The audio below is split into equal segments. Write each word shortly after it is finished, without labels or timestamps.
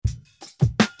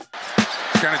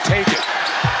Gonna take it.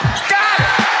 Got it!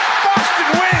 Boston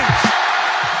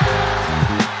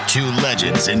wins! Two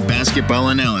legends in basketball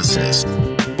analysis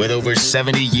with over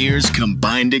 70 years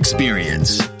combined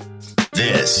experience.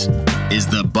 This is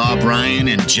the Bob Ryan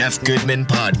and Jeff Goodman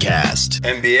podcast.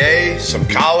 NBA, some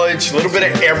college, a little bit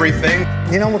of everything.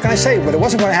 You know, what can I say? But it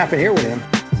wasn't going to happen here with him.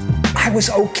 I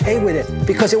was okay with it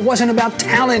because it wasn't about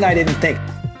talent, I didn't think.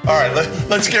 All right,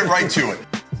 let's get right to it.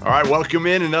 All right, welcome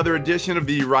in another edition of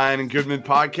the Ryan and Goodman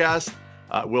podcast.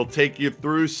 We'll take you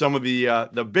through some of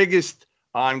the biggest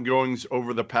ongoings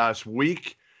over the past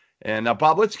week. And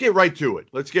Bob, let's get right to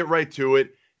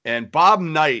it. And Bob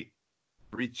Knight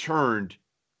returned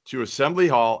to Assembly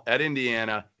Hall at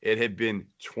Indiana. It had been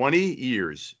 20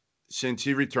 years since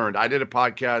he returned. I did a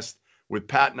podcast with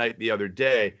Pat Knight the other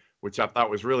day, which I thought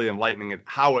was really enlightening at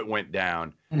how it went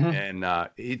down. Mm-hmm. And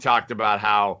he talked about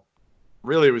how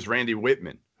really it was Randy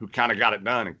Whitman who kind of got it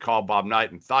done and called Bob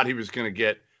Knight and thought he was going to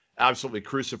get absolutely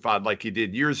crucified like he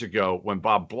did years ago when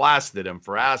Bob blasted him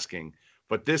for asking.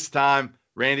 But this time,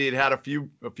 Randy had a few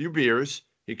beers.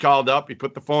 He called up. He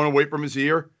put the phone away from his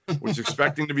ear, was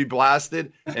expecting to be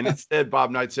blasted. And instead, Bob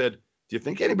Knight said, "Do you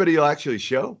think anybody will actually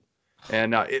show?"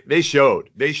 And they showed.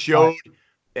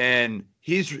 And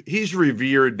he's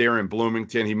revered there in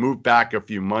Bloomington. He moved back a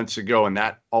few months ago, and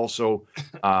that also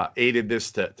aided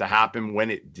this to happen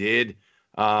when it did.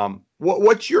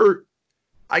 What's your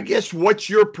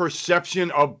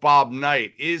perception of Bob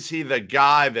Knight? Is he the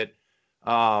guy that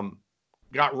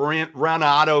got run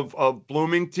out of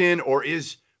Bloomington, or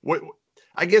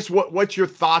what's your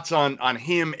thoughts on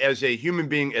him as a human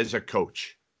being, as a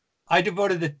coach? I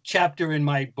devoted a chapter in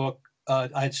my book. I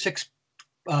had 6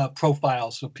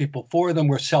 profiles of people. 4 of them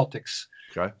were Celtics,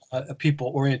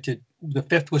 people oriented. The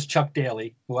 5th was Chuck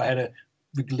Daly, who I had a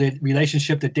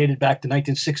relationship that dated back to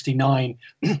 1969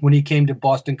 when he came to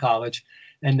Boston College.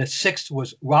 And the 6th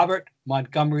was Robert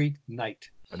Montgomery Knight.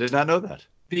 I did not know that.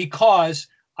 Because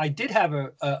I did have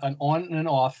an on and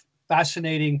off,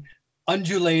 fascinating,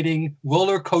 undulating,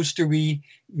 roller coastery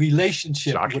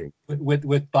relationship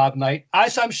with Bob Knight,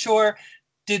 as I'm sure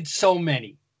did so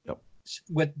many.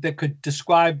 That could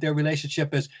describe their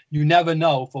relationship as you never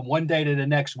know from one day to the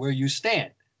next where you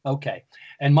stand. Okay.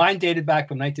 And mine dated back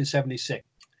from 1976.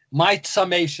 My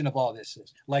summation of all this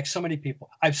is, like so many people,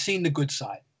 I've seen the good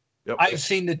side. Yep. I've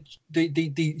seen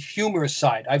the humorous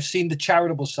side. I've seen the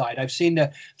charitable side. I've seen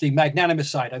the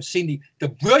magnanimous side. I've seen the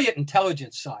brilliant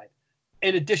intelligence side,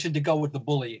 in addition to go with the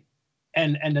bullying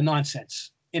and the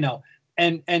nonsense,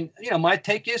 And my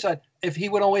take is that if he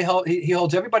would only he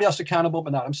holds everybody else accountable,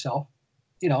 but not himself.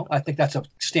 I think that's a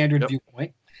standard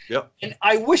viewpoint. Yep. And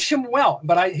I wish him well.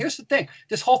 But here's the thing: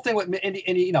 this whole thing with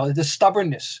the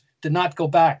stubbornness to not go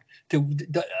back, to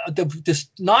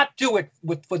just not do it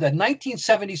for the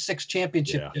 1976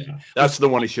 championship. Yeah. That's the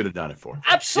one he should have done it for.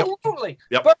 Absolutely.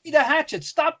 Yep. Bury the hatchet.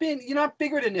 Stop being. You're not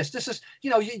bigger than this. This is.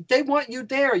 They want you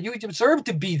there. You deserve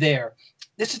to be there.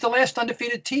 This is the last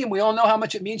undefeated team. We all know how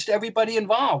much it means to everybody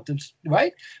involved,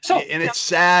 right? So, and it's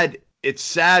sad. It's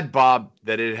sad, Bob,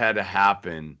 that it had to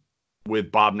happen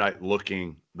with Bob Knight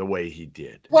looking the way he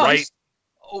did. Well, right?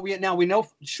 Now we know.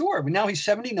 Sure. Now he's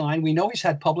 79. We know he's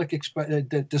had public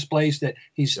displays that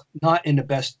he's not in the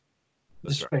best.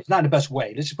 Displays, not in the best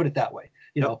way. Let's just put it that way.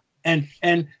 And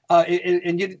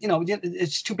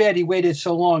it's too bad he waited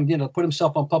so long, to put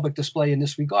himself on public display in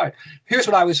this regard. Here's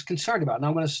what I was concerned about, and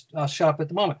I'm going to shut up at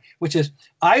the moment, which is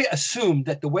I assumed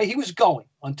that the way he was going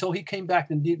until he came back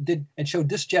and did and showed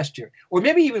this gesture, or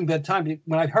maybe even by the time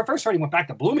when I first heard he went back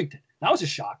to Bloomington, that was a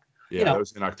shock. Yeah, that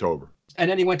was in October.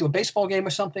 And then he went to a baseball game or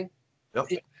something.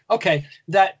 Yep. Okay,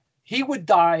 that he would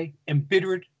die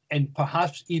embittered and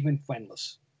perhaps even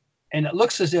friendless. And it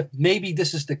looks as if maybe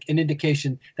this is an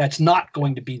indication that's not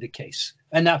going to be the case.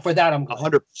 And for that, I'm glad.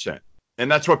 100%.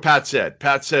 And that's what Pat said.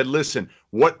 Pat said, listen,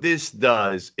 what this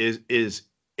does is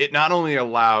it not only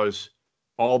allows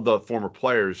all the former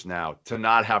players now to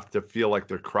not have to feel like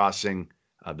they're crossing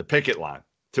the picket line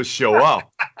to show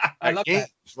up I love games,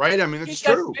 that. right? I mean, it's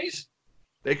true.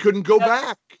 They couldn't go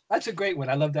back. That's a great one.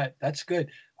 I love that. That's good.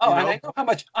 Oh, and I know how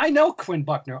much. I know Quinn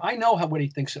Buckner. I know what he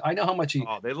thinks. I know how much he.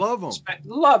 Oh, they love him.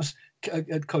 Loves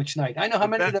Coach Knight. I know how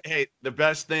many. The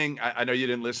best thing. I know you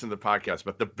didn't listen to the podcast,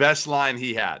 but the best line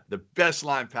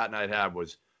Pat Knight had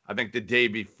was, I think, the day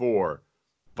before.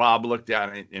 Bob looked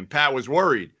at it, and Pat was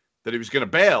worried that he was going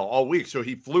to bail all week, so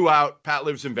he flew out. Pat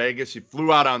lives in Vegas. He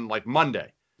flew out on like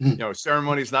Monday.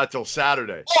 Ceremony's not till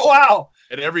Saturday. Oh wow!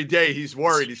 And every day he's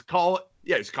worried. He's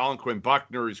calling Quinn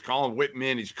Buckner. He's calling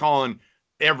Whitman. He's calling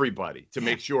everybody to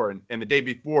make sure. And the day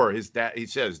before, his dad, he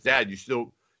says, "Dad, you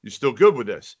still good with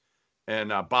this?"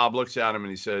 And Bob looks at him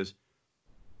and he says,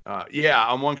 Yeah,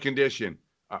 on one condition.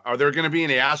 Are there going to be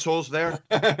any assholes there?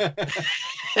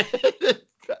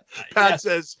 Pat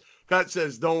says,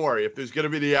 don't worry. If there's going to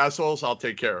be the assholes, I'll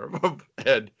take care of them.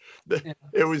 And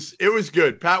it was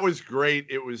good. Pat was great.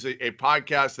 It was a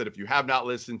podcast that if you have not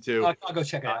listened to, I'll go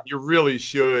check it out. You really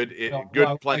should.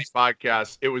 Plenty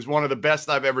podcast. It was one of the best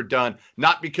I've ever done.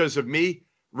 Not because of me.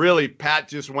 Really, Pat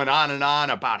just went on and on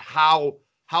about how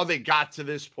they got to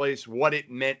this place, what it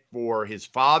meant for his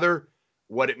father,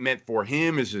 what it meant for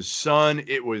him as his son.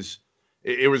 It was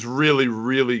really,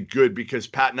 really good because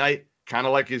Pat Knight, kind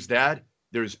of like his dad,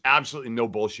 there's absolutely no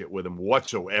bullshit with him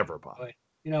whatsoever, Bob. I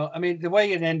mean, the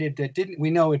way it ended,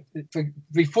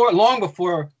 long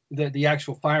before the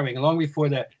actual firing, long before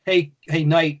the hey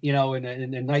Knight,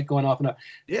 and Knight going off and up.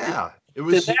 Yeah, it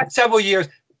was the last several years.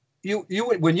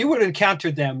 When you would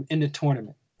encounter them in the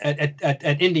tournament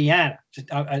at Indiana,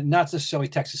 not necessarily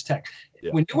Texas Tech,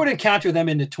 when you would encounter them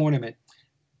in the tournament,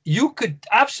 you could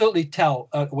absolutely tell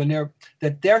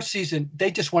that their season, they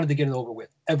just wanted to get it over with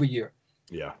every year.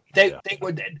 Yeah, they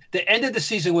would. The end of the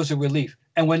season was a relief,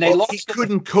 and when they lost, he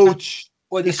couldn't coach.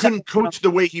 He couldn't coach the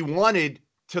way he wanted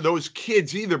to those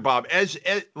kids either, Bob.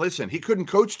 Listen, he couldn't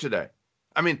coach today.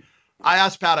 I mean, I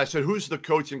asked Pat. I said, "Who's the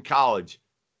coach in college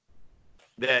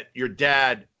that your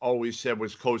dad always said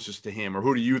was closest to him, or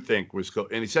who do you think was close?"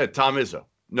 And he said, Tom Izzo.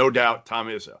 No doubt, Tom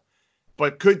Izzo.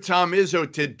 But could Tom Izzo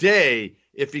today,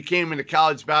 if he came into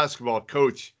college basketball,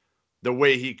 coach the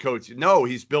way he coached? No,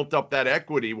 he's built up that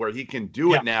equity where he can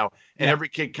do it now, and every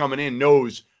kid coming in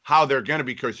knows how they're going to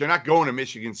be coached. They're not going to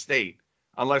Michigan State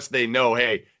unless they know,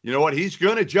 hey, you know what? He's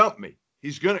going to jump me.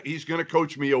 He's going to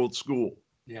coach me old school.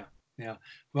 Yeah.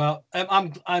 Well,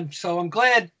 I'm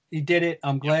glad he did it.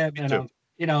 I'm glad, I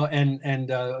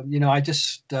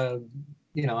just.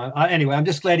 Anyway, I'm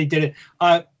just glad he did it.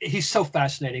 He's so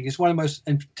fascinating. He's one of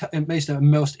the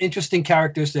most interesting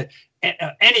characters that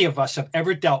any of us have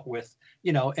ever dealt with.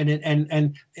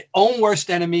 And own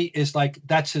worst enemy is like,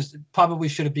 that's his, probably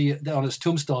should be on his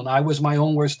tombstone. I was my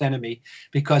own worst enemy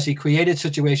because he created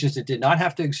situations that did not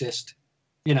have to exist.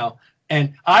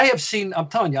 And I have seen, I'm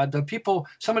telling you, the people,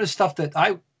 some of the stuff that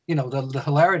the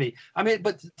hilarity. I mean,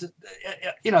 but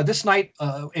this night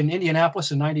in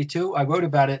Indianapolis in '92, I wrote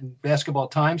about it in Basketball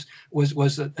Times.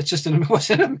 Was an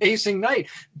amazing night.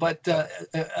 But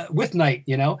with Knight,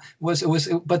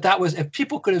 but that was, if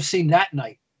people could have seen that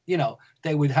night,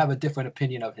 they would have a different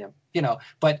opinion of him.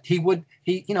 But he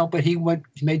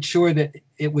made sure that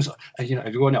it was,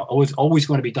 always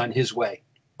going to be done his way.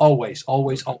 Always. But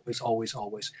one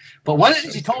of the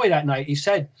things he told me that night, he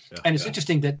said, and it's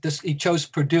interesting that he chose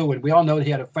Purdue, and we all know that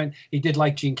he had a friend he did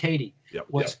like Gene Cady.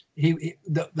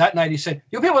 That night he said,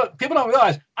 people don't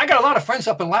realize I got a lot of friends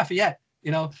up in Lafayette,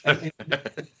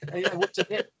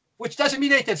 which doesn't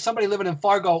mean that somebody living in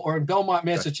Fargo or in Belmont,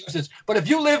 Massachusetts. But if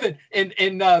you live in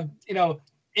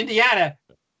Indiana,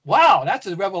 wow, that's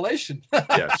a revelation.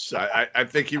 Yes, I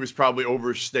think he was probably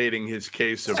overstating his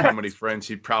case of how many friends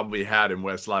he probably had in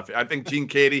West Lafayette. I think Gene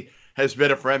Cady has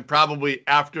been a friend probably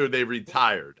after they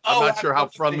retired. I'm not sure how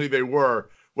friendly they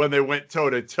were when they went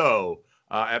toe-to-toe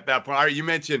at that point. All right, you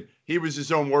mentioned he was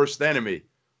his own worst enemy.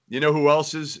 You know who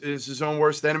else is his own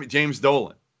worst enemy? James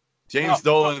Dolan. James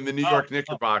Dolan and the New York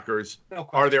Knickerbockers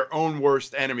are their own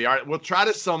worst enemy. All right, we'll try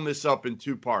to sum this up in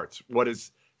two parts, what has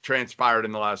transpired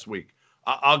in the last week.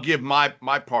 I'll give my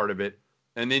part of it,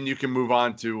 and then you can move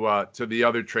on to the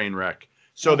other train wreck.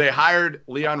 So they hired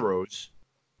Leon Rose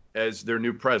as their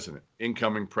new president,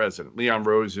 incoming president. Leon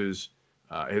Rose has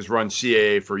run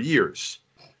CAA for years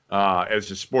as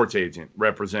a sports agent,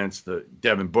 represents the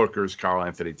Devin Bookers, Karl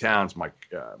Anthony Towns, I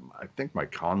think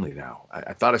Mike Conley now.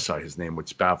 I thought I saw his name,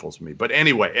 which baffles me. But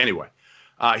anyway,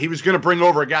 he was going to bring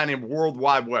over a guy named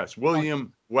Worldwide West,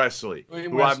 William Wesley,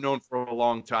 who I've known for a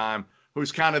long time, who's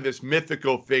kind of this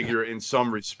mythical figure in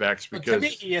some respects. Because to me,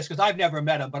 he is, because I've never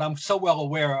met him, but I'm so well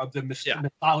aware of the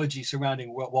mythology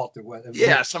surrounding Walter.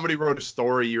 Yeah, somebody wrote a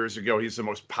story years ago. He's the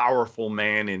most powerful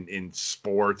man in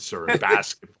sports or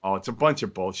basketball. It's a bunch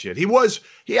of bullshit. He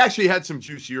actually had some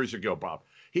juice years ago, Bob.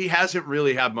 He hasn't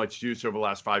really had much juice over the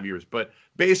last 5 years. But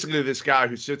basically, this guy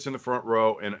who sits in the front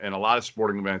row in a lot of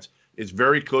sporting events is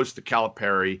very close to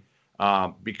Calipari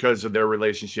because of their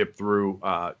relationship through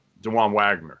DeJuan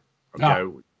Wagner. Okay,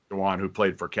 DeJuan, who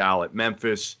played for Cal at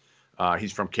Memphis.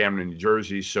 He's from Camden, New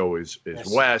Jersey. So is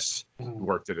Wes. He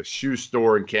worked at a shoe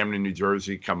store in Camden, New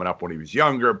Jersey, coming up when he was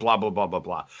younger, blah, blah, blah, blah,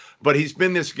 blah. But he's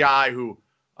been this guy who,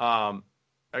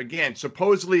 again,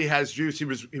 supposedly has juice. He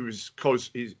was close.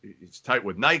 He's tight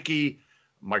with Nike,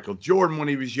 Michael Jordan when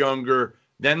he was younger,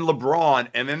 then LeBron.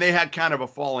 And then they had kind of a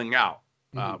falling out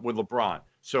with LeBron.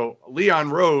 So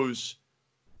Leon Rose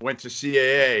went to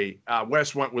CAA.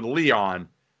 Wes went with Leon,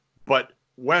 but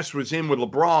Wes was in with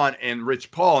LeBron and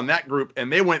Rich Paul in that group,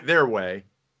 and they went their way.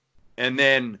 And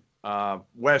then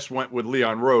Wes went with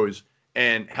Leon Rose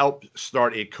and helped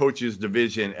start a coaches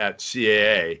division at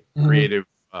CAA, Creative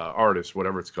Artists,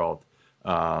 whatever it's called.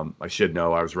 I should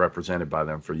know. I was represented by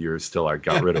them for years till I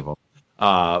got rid of them.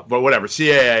 But whatever,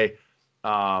 CAA.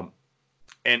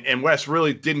 And Wes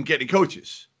really didn't get any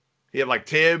coaches. He had like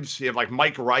Tibbs. He had like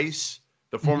Mike Rice,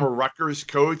 the former Rutgers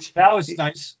coach. That was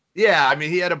nice. Yeah, I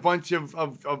mean, he had a bunch of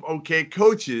okay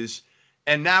coaches.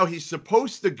 And now he's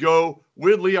supposed to go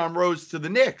with Leon Rose to the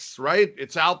Knicks, right?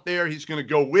 It's out there. He's going to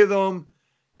go with them.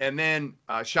 And then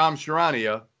Shams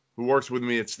Charania, who works with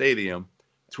me at Stadium,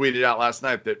 tweeted out last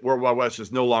night that Worldwide Wes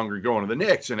is no longer going to the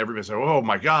Knicks. And everybody said, oh,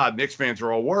 my God, Knicks fans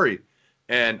are all worried.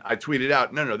 And I tweeted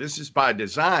out, no, this is by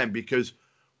design because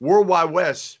Worldwide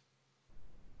Wes,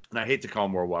 and I hate to call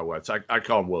him Worldwide Wes, I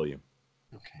call him William.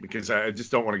 Okay. Because I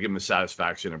just don't want to give him the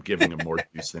satisfaction of giving him more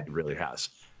juice than he really has.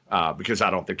 Because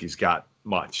I don't think he's got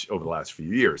much over the last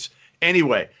few years.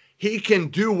 Anyway, he can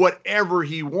do whatever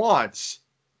he wants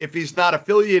if he's not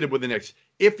affiliated with the Knicks.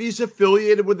 If he's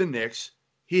affiliated with the Knicks,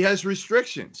 he has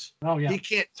restrictions. Oh, yeah. He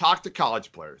can't talk to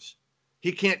college players.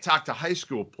 He can't talk to high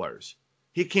school players.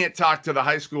 He can't talk to the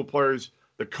high school players,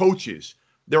 the coaches.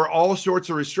 There are all sorts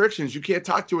of restrictions. You can't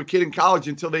talk to a kid in college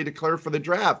until they declare for the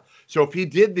draft. So if he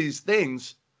did these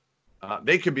things,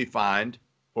 they could be fined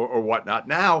or whatnot.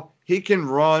 Now he can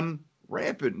run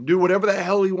rampant and do whatever the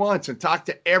hell he wants and talk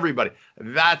to everybody.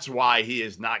 That's why he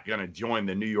is not going to join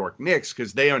the New York Knicks,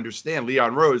 because they understand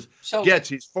Leon Rose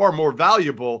he's far more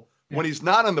valuable when he's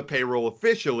not on the payroll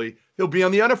officially. He'll be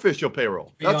on the unofficial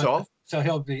payroll. That's all. So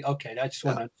he'll be okay. I just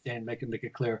want to understand, make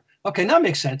it clear. Okay, that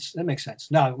makes sense.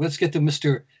 Now let's get to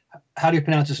Mr. How do you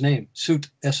pronounce his name? Soute,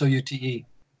 Soute.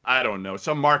 I don't know.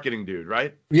 Some marketing dude,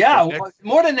 right? Yeah,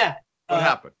 more than that. What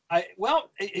happened?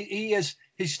 He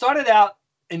started out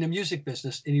in the music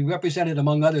business, and he represented,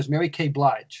 among others, Mary Kay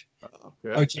Blige,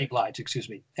 or J. Blige, excuse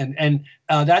me, and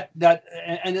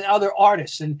other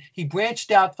artists. And he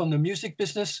branched out from the music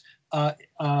business, and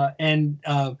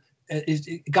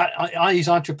he's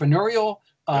entrepreneurial.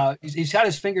 He's had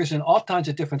his fingers in all kinds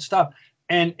of different stuff,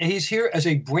 and he's here as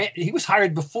a brand. He was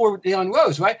hired before Leon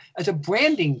Rose, right, as a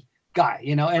branding guy,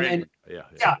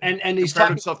 and he's compared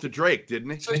himself to Drake, didn't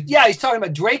he? So, yeah, he's talking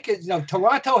about Drake.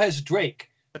 Toronto has Drake,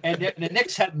 and the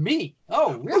Knicks have me.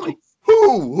 Oh, really?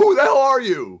 Who the hell are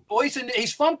you? Well, he's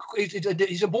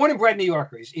a born and bred New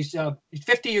Yorker. He's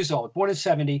 50 years old, born in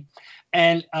 70,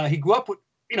 and he grew up with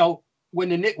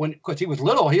when because he was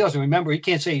little. He doesn't remember. He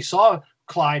can't say he saw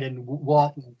Clyde and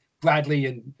Walt and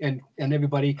Bradley and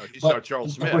everybody. He saw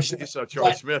Charles Smith. He saw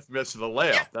Charles Smith miss the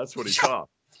layup. Yeah, that's what he saw.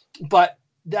 But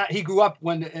that he grew up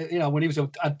when he was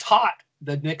a tot,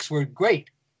 the Knicks were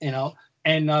great,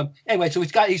 And anyway, so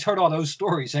he's heard all those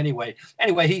stories anyway.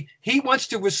 Anyway, he wants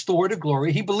to restore the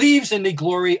glory. He believes in the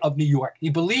glory of New York.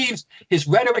 He believes his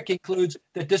rhetoric includes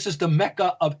that this is the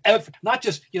Mecca of not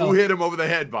just, Who hit him over the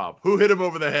head, Bob? Who hit him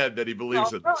over the head that he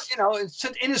believes in this?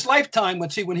 In his lifetime, when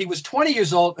he was 20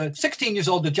 years old, 16 years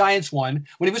old, the Giants won.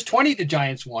 When he was 20, the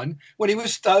Giants won. When he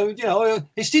was,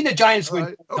 he's seen the Giants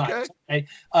win. Okay. Okay.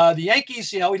 The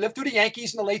Yankees, he lived through the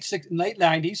Yankees in the late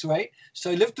 90s, right? So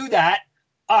he lived through that.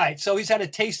 All right, so he's had a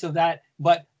taste of that,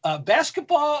 but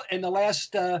basketball in the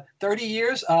last 30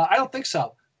 years, I don't think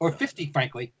so, or 50,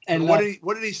 frankly. And what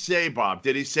did he say, Bob?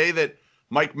 Did he say that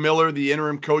Mike Miller, the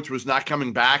interim coach, was not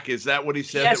coming back? Is that what he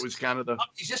said? That was kind of the.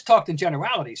 He's just talked in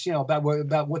generalities, about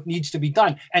what needs to be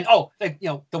done, and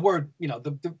the word,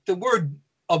 the word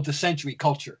of the century,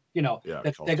 culture. Culture.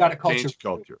 They got a culture. Change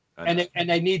culture. And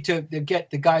they need to get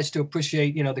the guys to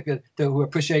appreciate, who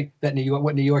appreciate that New York,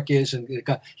 what New York is, and we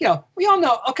all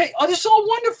know. Okay, this is all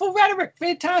wonderful rhetoric,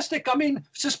 fantastic. I mean,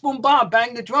 sis boom bam,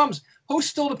 bang the drums. Who's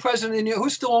still the president of New York? Who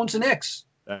still owns the Knicks?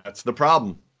 That's the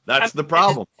problem. The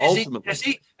problem.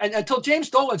 Ultimately, and until James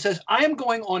Dolan says, I am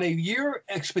going on a year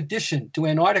expedition to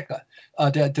Antarctica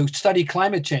to study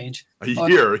climate change. A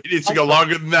year? He needs to go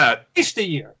longer than that. At least a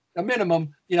year. A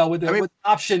minimum, with the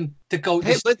option to go.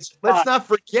 Hey, let's not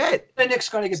forget. The Knicks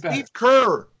going to get better.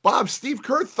 Steve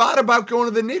Kerr thought about going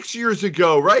to the Knicks years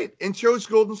ago, right? And chose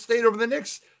Golden State over the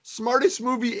Knicks. Smartest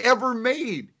movie ever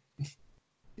made.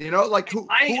 Who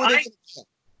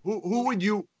would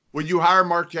you hire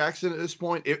Mark Jackson at this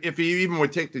point if he even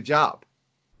would take the job?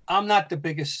 I'm not the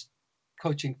biggest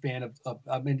coaching fan of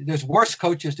I mean, there's worse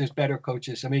coaches, there's better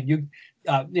coaches. I mean,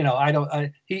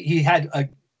 he had a.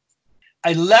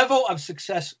 a level of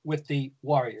success with the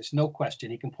Warriors, no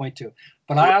question he can point to.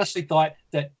 But I honestly thought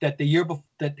that the year before,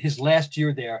 that his last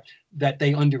year there, that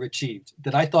they underachieved.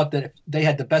 That I thought that they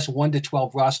had the best 1 to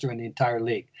 12 roster in the entire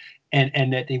league,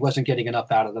 and that he wasn't getting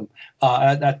enough out of them.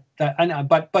 But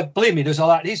believe me, there's a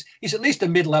lot. He's at least a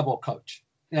mid-level coach.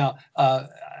 If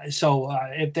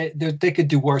they could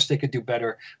do worse, they could do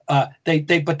better. But they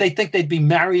think they'd be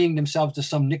marrying themselves to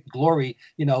some Nick Glory,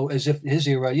 as if his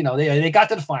era. They got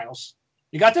to the finals.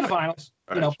 You got to the finals,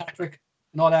 right. Patrick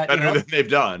and all that. Better than they've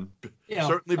done.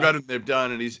 Certainly better than they've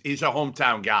done, and he's a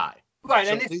hometown guy. Right,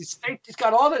 so and he's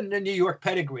got all the New York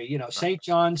pedigree, St.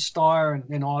 John's Star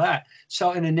and all that.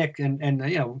 So and Nick and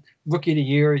Rookie of the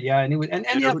Year, and he was and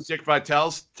you know who Dick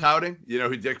Vitale's touting? You know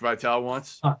who Dick Vitale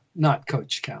wants? Not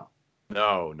Coach Cal.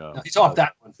 No, he's off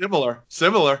that one.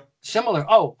 Similar.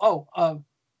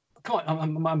 Come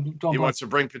on, he wants to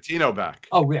bring Pitino back.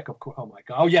 Oh, Rick, of course. Oh my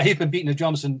God. Oh yeah, he's been beating the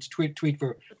drums and tweet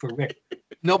for Rick.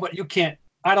 No, but you can't.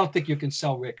 I don't think you can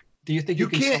sell Rick. Do you think you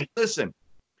can? Can't. Listen,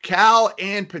 Cal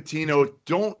and Pitino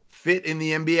don't fit in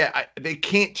the NBA. They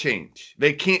can't change.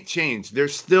 They're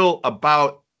still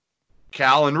about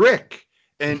Cal and Rick,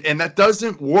 and that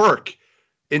doesn't work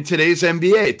in today's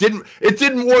NBA. It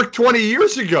didn't work 20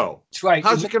 years ago. That's right.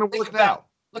 How's it going to work now?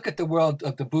 Look at the world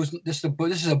of the booze. This is a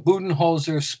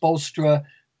Budenholzer, Spoelstra,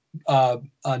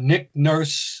 Nick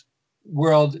Nurse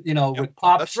world. With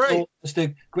Pop. That's right. It's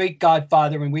the great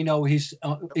Godfather, and we know he's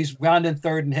rounding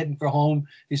third and heading for home.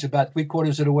 He's about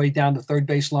 3/4 of the way down the third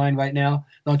base line right now.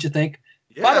 Don't you think?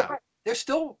 Yeah. By the way, they're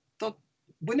still.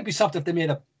 Wouldn't it be something if they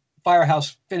made a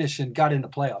firehouse finish and got in the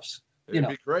playoffs? It'd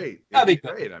be great. That'd be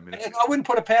great. I mean, I wouldn't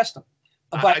put it past them.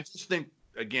 But I just think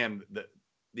again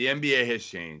the NBA has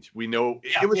changed. We know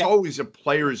it was always a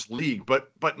players' league,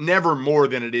 but never more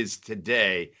than it is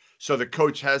today. So the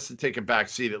coach has to take a back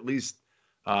seat, at least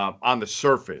on the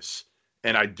surface.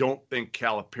 And I don't think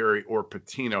Calipari or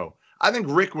Pitino. I think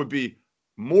Rick would be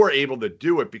more able to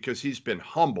do it because he's been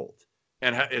humbled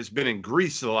and has been in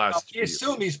Greece the last few years.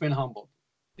 Assume he's been humbled.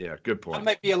 Yeah, good point. That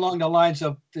might be along the lines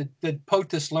of did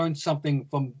POTUS learn something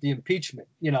from the impeachment?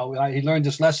 He learned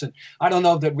this lesson. I don't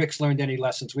know that Rick's learned any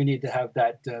lessons. We need to have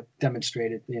that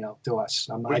demonstrated, to us.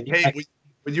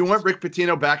 Would you want Rick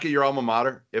Pitino back at your alma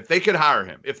mater? If they could hire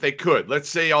him, let's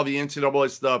say all the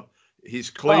NCAA stuff, he's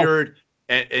cleared,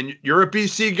 and you're a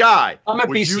BC guy. I'm a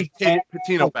would BC you take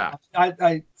Pitino back?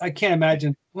 I can't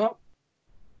imagine. Well,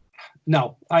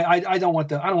 no, I don't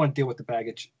want I don't want to deal with the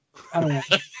baggage. I don't want.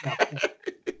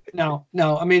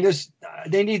 No. I mean,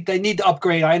 they need to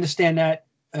upgrade. I understand that,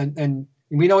 and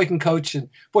we know he can coach. And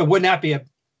boy, wouldn't that be a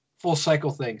full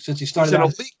cycle thing since he started? He's an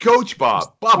elite coach,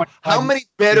 Bob. Bob, how many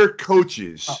better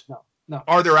coaches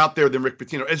are there out there than Rick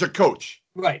Pitino as a coach?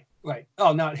 Right.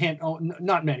 Oh, not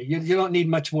many. You don't need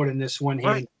much more than this one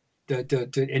hand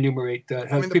to enumerate. The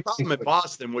problem at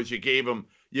Boston was you gave him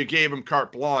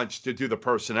carte blanche to do the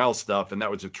personnel stuff, and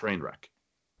that was a train wreck.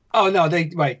 Oh no,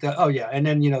 and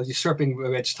then usurping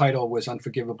Red's title was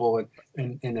unforgivable,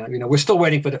 and we're still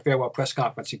waiting for the farewell press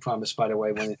conference he promised. By the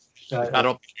way, when I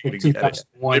don't think he get it.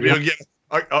 Maybe he'll get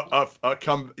a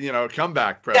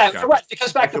comeback press conference. Yeah, right. He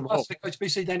comes back to Boston, Coach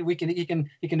BC. Then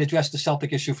he can address the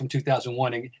Celtic issue from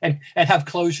 2001 and have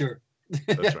closure.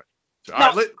 That's right.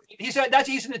 He's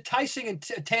an enticing and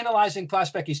tantalizing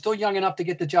prospect. He's still young enough to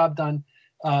get the job done.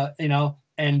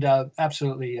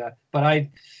 Absolutely. But I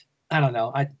don't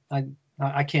know.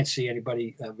 I can't see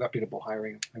anybody reputable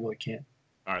hiring him. I really can't.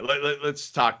 All right, let's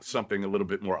talk something a little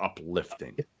bit more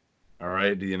uplifting. All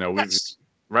right, we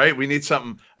need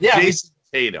something. Yeah, Jayson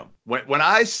Tatum. When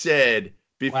I said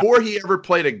before he ever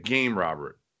played a game,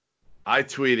 Robert, I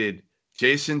tweeted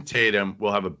Jayson Tatum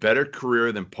will have a better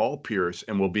career than Paul Pierce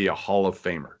and will be a Hall of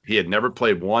Famer. He had never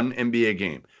played one NBA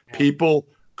game. People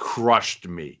crushed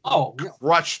me.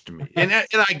 Crushed me, and I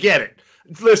get it.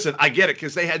 Listen, I get it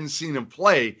because they hadn't seen him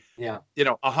play,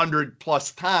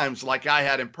 100+ times like I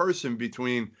had in person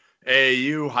between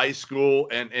AAU, high school,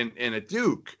 and at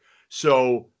Duke.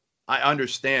 So I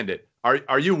understand it.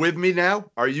 Are you with me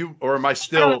now? Are you, or am I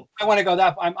still? I want to go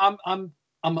that. I'm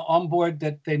on board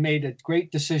that they made a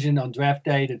great decision on draft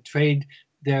day to trade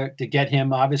there to get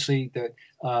him. Obviously,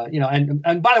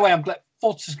 and by the way, I'm glad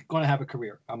Fultz is going to have a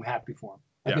career. I'm happy for him.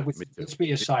 I think let's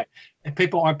be aside. If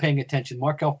people aren't paying attention,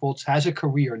 Markelle Fultz has a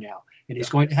career now, and he's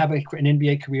going to have an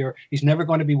NBA career. He's never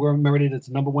going to be merited as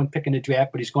the number one pick in the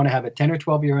draft, but he's going to have a 10 or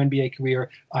 12-year NBA career.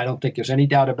 I don't think there's any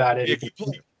doubt about it.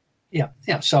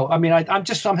 Yeah. So I mean,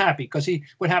 I'm happy because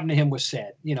what happened to him was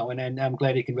sad, and I'm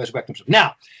glad he can resurrect himself.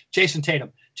 Now, Jayson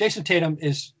Tatum. Jayson Tatum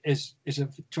is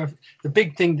the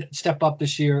big thing that step up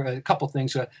this year. A couple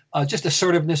things, just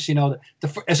assertiveness.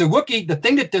 As a rookie, the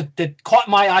thing that caught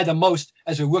my eye the most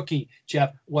as a rookie,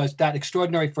 Jeff, was that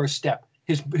extraordinary first step.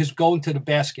 His going to the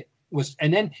basket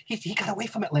and then he got away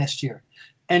from it last year.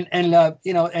 But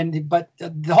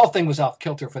the whole thing was off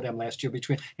kilter for them last year.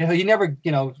 He never,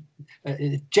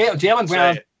 Jaylen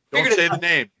Brown. Don't say the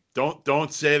name.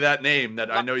 Don't say that name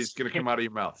that I know he's going to come out of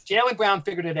your mouth. Jaylen Brown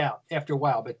figured it out after a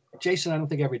while, but Jayson, I don't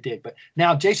think ever did. But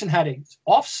now Jayson had a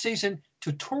off-season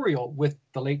tutorial with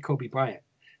the late Kobe Bryant,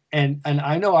 and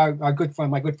I know my good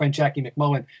friend Jackie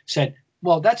McMullen said,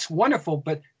 "Well, that's wonderful,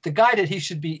 but the guy that he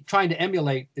should be trying to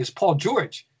emulate is Paul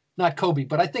George, not Kobe."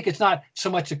 But I think it's not so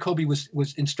much that Kobe was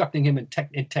instructing him in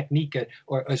technique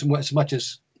or as much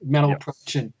as mental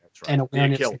approach and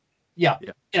awareness. Yeah.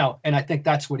 And I think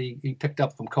that's what he picked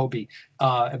up from Kobe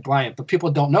and Bryant. But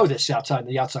people don't know this outside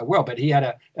the outside world. But he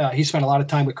spent a lot of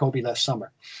time with Kobe last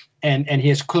summer, and he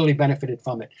has clearly benefited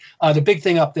from it. The big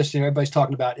thing up this year everybody's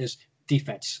talking about is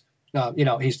defense.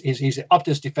 He's upped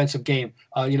his defensive game.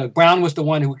 Brown was the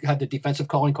one who had the defensive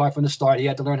calling card from the start. He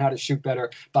had to learn how to shoot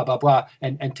better, blah, blah, blah.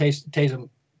 And Tatum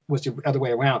was the other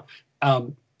way around.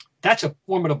 That's a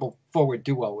formidable forward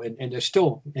duo. And they're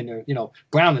still in there.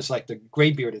 Brown is like the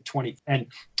graybeard at 20. And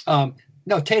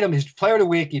Tatum is player of the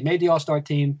week. He made the All-Star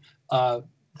team. How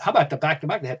about the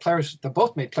back-to-back? They had players. They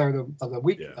both made player of the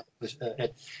week. Yeah.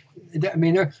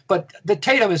 But the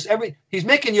Tatum is he's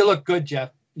making you look good,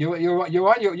 Jeff.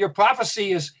 Your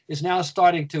prophecy is now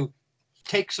starting to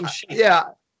take some shape. Yeah,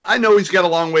 I know he's got a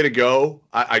long way to go.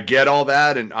 I get all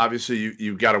that, and obviously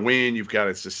you've got to win, you've got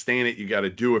to sustain it, you got to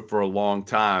do it for a long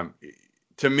time.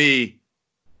 To me,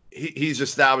 he's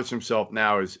established himself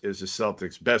now as the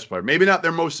Celtics' best player. Maybe not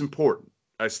their most important.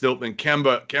 I still think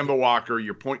Kemba Walker,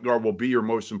 your point guard, will be your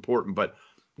most important. But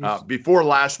before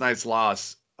last night's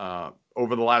loss,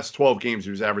 over the last 12 games,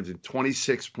 he was averaging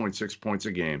 26.6 points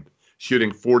a game,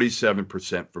 shooting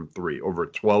 47% from three over a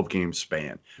 12-game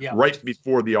span. Yeah. Right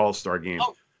before the All-Star game.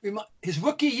 Oh, his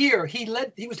rookie year, he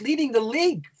was leading the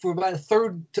league for about a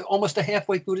third to almost a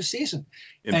halfway through the season.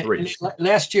 And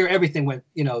last year, everything went,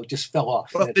 just fell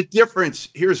off. But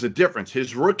here's the difference.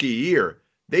 His rookie year,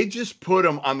 they just put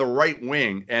him on the right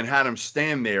wing and had him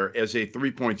stand there as a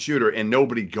three-point shooter, and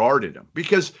nobody guarded him.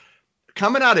 Because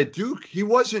coming out of Duke, he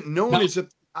wasn't known as a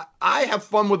 – I have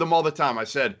fun with him all the time. I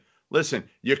said, listen,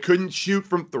 you couldn't shoot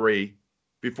from three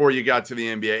before you got to the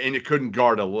NBA, and you couldn't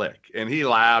guard a lick. And he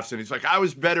laughs, and he's like, I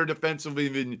was better defensively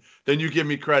than you give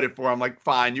me credit for. I'm like,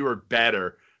 fine, you were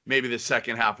better maybe the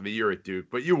second half of the year at Duke,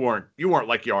 but you weren't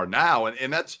like you are now.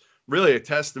 And that's really a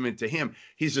testament to him.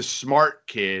 He's a smart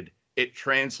kid. It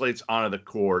translates onto the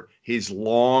court. He's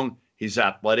long. He's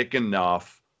athletic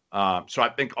enough. So I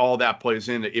think all that plays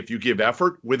in. If you give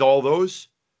effort with all those,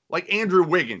 like Andrew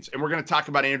Wiggins, and we're going to talk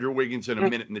about Andrew Wiggins in a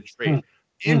minute in the trade.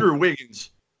 Andrew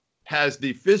Wiggins has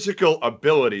the physical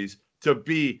abilities to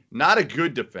be not a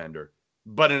good defender,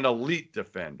 but an elite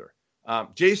defender.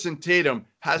 Jayson Tatum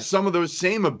has some of those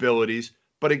same abilities,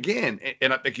 but again,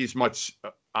 and I think he's much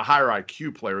a higher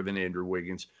IQ player than Andrew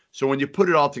Wiggins. So when you put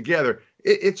it all together,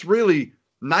 it's really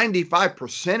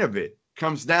 95% of it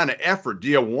comes down to effort. Do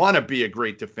you want to be a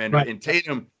great defender? Right. And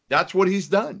Tatum, that's what he's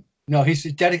done. No, I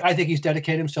think he's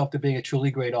dedicated himself to being a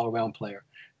truly great all-around player,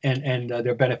 and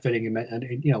they're benefiting him and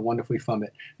wonderfully from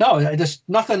it. No, there's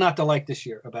nothing not to like this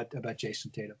year about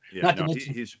Jayson Tatum. Yeah,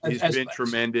 he's been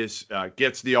tremendous.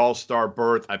 Gets the All-Star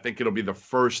berth. I think it'll be the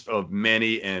first of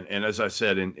many. And as I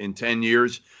said, in 10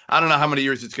 years, I don't know how many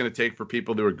years it's going to take for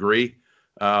people to agree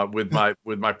with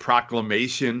my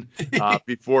proclamation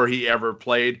before he ever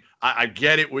played. I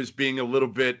get it was being a little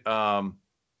bit.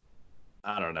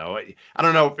 I don't know. I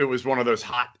don't know if it was one of those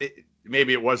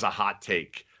maybe it was a hot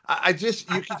take.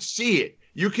 You could see it.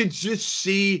 You could just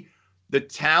see the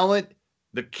talent,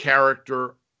 the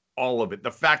character, all of it.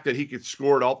 The fact that he could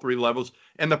score at all three levels.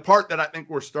 And the part that I think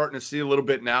we're starting to see a little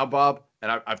bit now, Bob,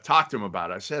 and I've talked to him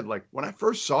about it. I said, like, when I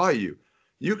first saw you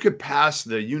could pass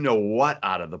the you-know-what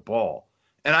out of the ball.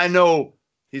 And I know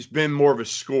he's been more of a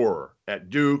scorer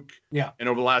at Duke and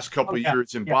over the last couple of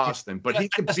years in Boston. But he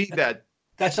could be that.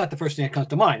 That's not the first thing that comes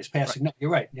to mind is passing. Right. No,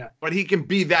 you're right. Yeah. But he can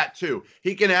be that too.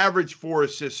 He can average 4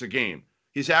 assists a game.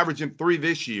 He's averaging 3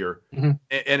 this year, and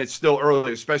it's still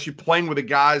early, especially playing with the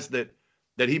guys that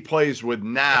he plays with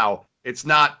now. It's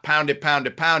not pound it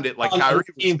like Kyrie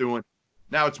was doing.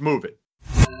 Now it's move it.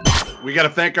 We got to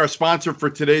thank our sponsor for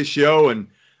today's show, and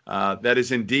that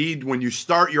is Indeed. When you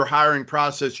start your hiring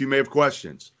process, you may have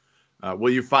questions.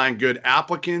 Will you find good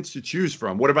applicants to choose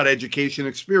from? What about education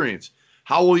experience?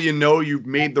 How will you know you've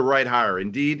made the right hire?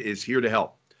 Indeed is here to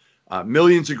help.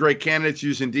 Millions of great candidates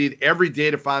use Indeed every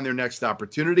day to find their next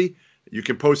opportunity. You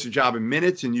can post a job in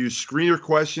minutes and use screener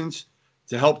questions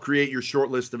to help create your short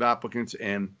list of applicants,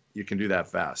 and you can do that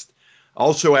fast.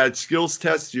 Also add skills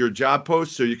tests to your job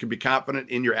post so you can be confident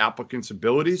in your applicant's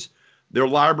abilities. Their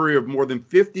library of more than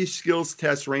 50 skills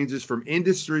tests ranges from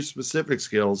industry-specific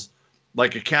skills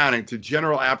like accounting to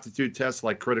general aptitude tests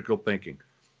like critical thinking.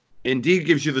 Indeed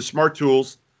gives you the smart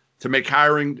tools to make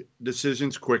hiring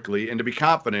decisions quickly and to be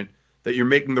confident that you're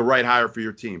making the right hire for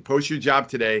your team. Post your job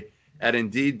today at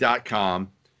Indeed.com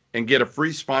and get a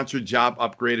free sponsored job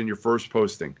upgrade in your first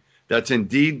posting. That's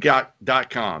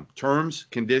Indeed.com. Terms,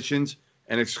 conditions,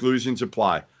 and exclusions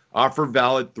apply. Offer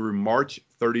valid through March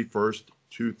 31st,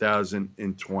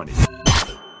 2020.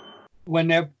 When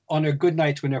they're on their good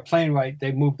nights, when they're playing right,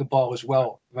 they move the ball as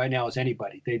well right now as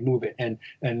anybody. They move it, and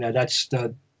that's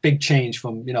the big change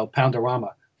from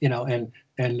Poundorama,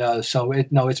 so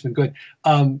it's been good.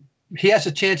 He has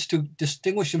a chance to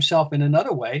distinguish himself in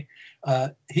another way.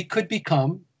 He could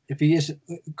become, if he is,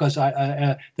 because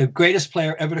the greatest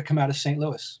player ever to come out of St.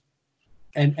 Louis.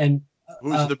 And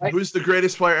who's the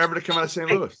greatest player ever to come out of St.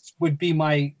 Louis? Would be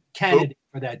my candidate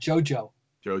for that, JoJo.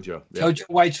 Yeah. JoJo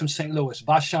White's from St. Louis,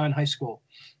 Vashon High School.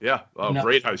 Yeah,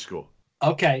 great high school.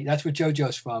 Okay, that's where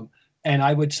JoJo's from. And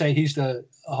I would say he's the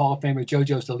Hall of Famer.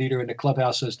 JoJo's the leader in the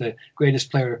clubhouse as the greatest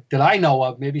player that I know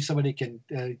of. Maybe somebody can,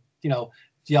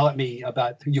 yell at me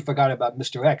about you forgot about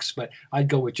Mr. X, but I'd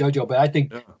go with JoJo. But I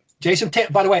think Jayson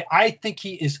Tatum, by the way, I think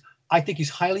he's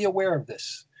highly aware of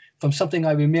this. From something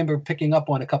I remember picking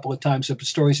up on a couple of times of the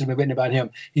stories that have been written about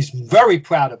him. He's very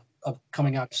proud of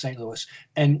coming out to St. Louis.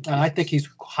 And I think he's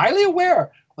highly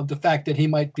aware of the fact that he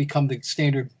might become the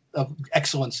standard of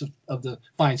excellence of the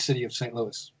fine city of St.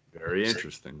 Louis. Very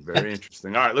interesting. Very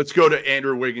interesting. All right, let's go to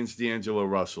Andrew Wiggins, D'Angelo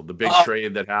Russell, the big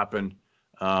trade that happened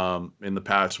in the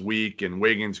past week. And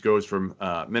Wiggins goes from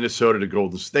Minnesota to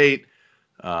Golden State.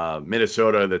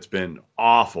 Minnesota, that's been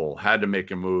awful, had to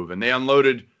make a move. And they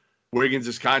unloaded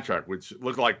Wiggins' contract, which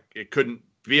looked like it couldn't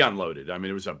be unloaded. I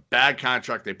mean, it was a bad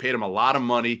contract. They paid him a lot of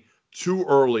money too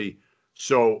early.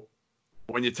 So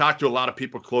when you talk to a lot of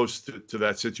people close to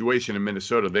that situation in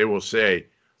Minnesota, they will say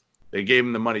they gave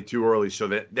him the money too early so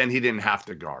that then he didn't have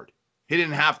to guard. He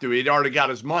didn't have to. He'd already got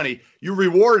his money. You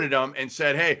rewarded him and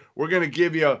said, hey, we're going to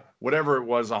give you whatever it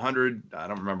was, 100. I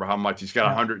don't remember how much. He's got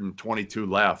 122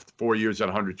 left, 4 years at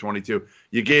 122.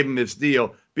 You gave him this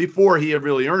deal before he had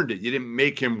really earned it. You didn't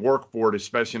make him work for it,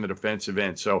 especially in the defensive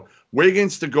end. So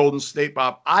Wiggins to Golden State,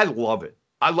 Bob, I love it.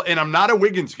 And I'm not a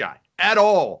Wiggins guy at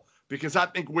all because I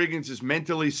think Wiggins is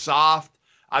mentally soft.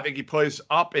 I think he plays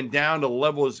up and down to the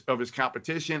levels of his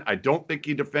competition. I don't think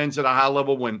he defends at a high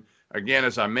level when, again,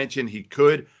 as I mentioned, he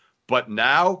could. But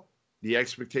now the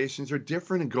expectations are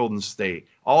different in Golden State.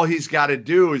 All he's got to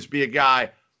do is be a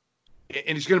guy,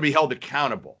 and he's going to be held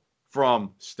accountable,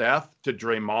 from Steph to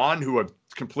Draymond, who have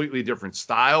completely different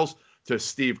styles, to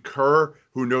Steve Kerr,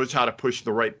 who knows how to push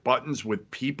the right buttons with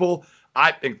people.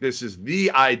 I think this is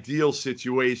the ideal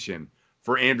situation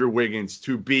for Andrew Wiggins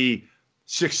to be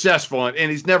successful.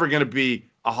 And he's never going to be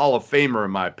a Hall of Famer,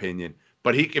 in my opinion.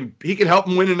 But he can help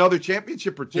him win another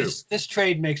championship or two. This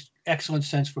trade makes excellent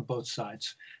sense for both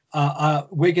sides.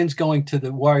 Wiggins going to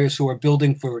the Warriors, who are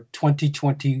building for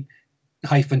 2020-21,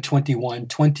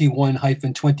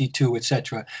 21-22,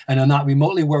 etc., and are not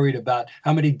remotely worried about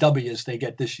how many W's they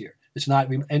get this year. It's not,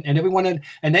 and everyone,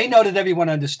 and they know that everyone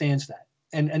understands that,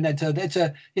 and that's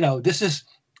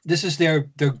this is their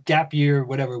gap year,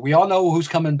 whatever. We all know who's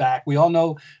coming back. We all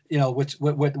know,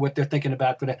 what they're thinking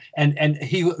about for that. And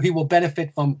he will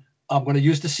benefit from, I'm going to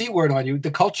use the C word on you, the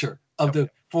culture of the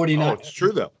 49ers. Oh, it's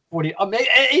true though.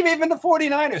 Even the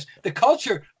 49ers, the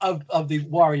culture of the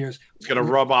Warriors. It's going to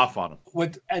rub off on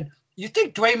them. And you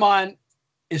think Draymond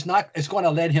is going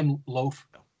to let him loaf?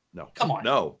 No. Come on.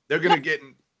 No. They're going to get,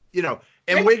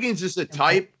 and Wiggins is the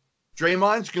type.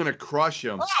 Draymond's going to crush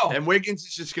him, and Wiggins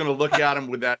is just going to look at him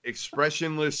with that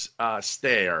expressionless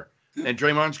stare, and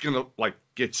Draymond's going to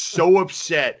get so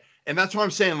upset. And that's what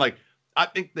I'm saying. I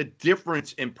think the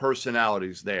difference in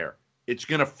personalities there, it's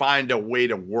going to find a way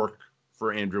to work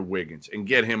for Andrew Wiggins and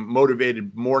get him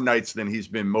motivated more nights than he's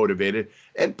been motivated.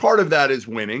 And part of that is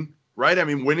winning, right? I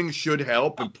mean, winning should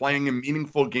help, and playing in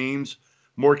meaningful games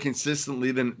more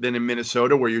consistently than in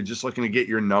Minnesota, where you're just looking to get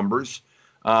your numbers.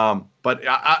 But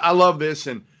I love this,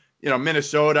 and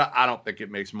Minnesota, I don't think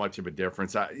it makes much of a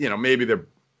difference. Maybe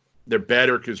they're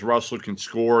better because Russell can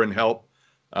score and help.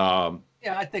 I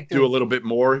think do a little bit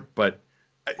more. But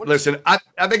listen, I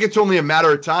think it's only a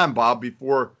matter of time, Bob,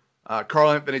 before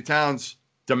Karl Anthony Towns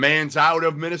demands out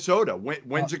of Minnesota.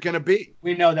 When's it going to be?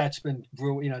 We know that's been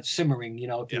simmering.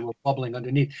 If you were bubbling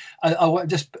underneath.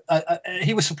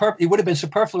 He was he would have been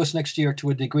superfluous next year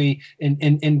to a degree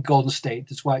in Golden State.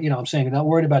 That's why I'm saying I'm not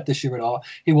worried about this year at all.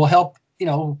 He will help.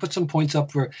 Put some points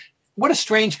up for. What a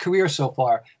strange career so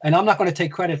far. And I'm not going to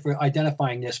take credit for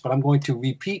identifying this, but I'm going to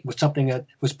repeat with something that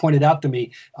was pointed out to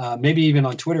me, maybe even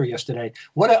on Twitter yesterday.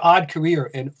 What an odd career.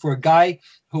 And for a guy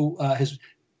who has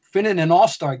been in an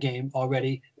all-star game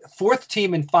already, fourth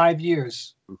team in 5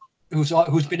 years,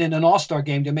 who's been in an all-star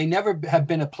game. There may never have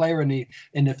been a player in the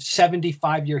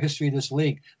 75-year history of this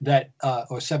league that,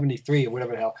 or 73 or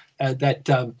whatever the hell, that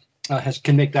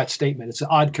can make that statement. It's an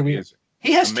odd career. Amazing.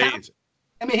 He has Amazing. talent.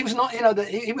 I mean, he was not,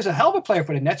 he was a hell of a player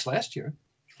for the Nets last year.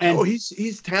 And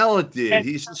he's talented. and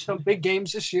He's some big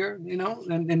games this year,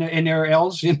 and their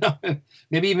L's,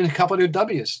 maybe even a couple of their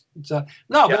W's. So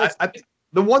but I think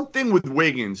the one thing with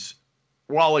Wiggins,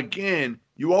 while again,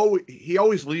 he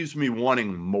always leaves me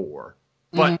wanting more.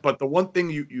 But the one thing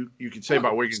you could say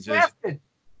about Wiggins is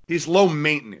he's low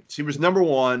maintenance. He was number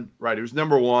one, right? He was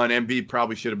number one. Embiid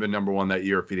probably should have been number one that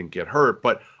year if he didn't get hurt.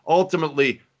 But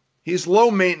ultimately, he's low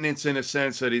maintenance in a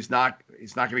sense that he's not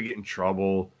going to get in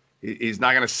trouble. He's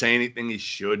not going to say anything he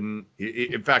shouldn't.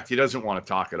 In fact, he doesn't want to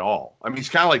talk at all. I mean, he's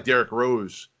kind of like Derrick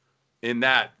Rose in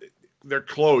that they're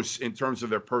close in terms of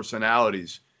their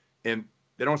personalities, and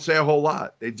they don't say a whole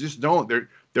lot. They just don't.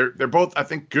 They're both, I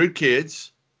think, good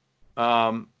kids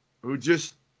who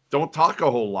just don't talk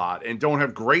a whole lot and don't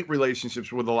have great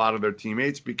relationships with a lot of their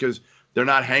teammates because they're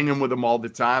not hanging with them all the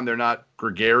time. They're not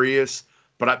gregarious.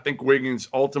 But I think Wiggins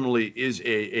ultimately is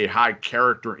a high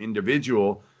character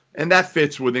individual, and that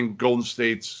fits within Golden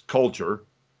State's culture.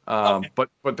 But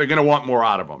they're going to want more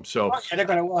out of him. So they're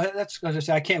going to. Well, that's going to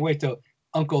say I can't wait till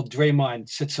Uncle Draymond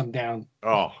sits him down.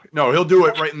 Oh no, he'll do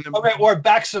it right in the or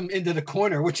backs him into the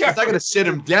corner. Whichever. He's not going to sit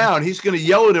him down. He's going to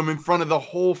yell at him in front of the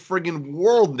whole friggin'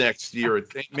 world next year.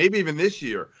 Maybe even this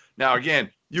year. Now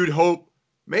again, you'd hope.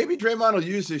 Maybe Draymond will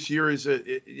use this year as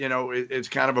it's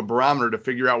kind of a barometer to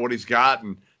figure out what he's got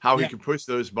and how he can push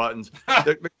those buttons.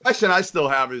 The question I still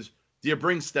have is, do you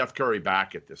bring Steph Curry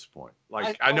back at this point?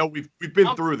 I know we've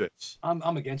been through this.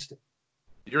 I'm against it.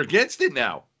 You're against it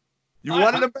now. You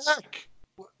wanted him back.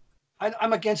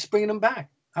 I'm against bringing him back.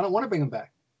 I don't want to bring him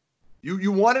back.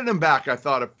 You wanted him back. I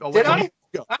thought. Did I?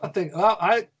 I don't think. Well,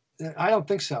 I don't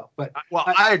think so. But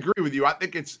I agree with you. I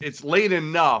think it's late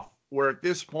enough where at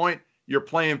this point. You're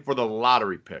playing for the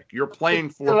lottery pick. You're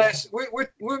playing for we're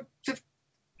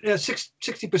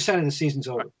 60% of the season's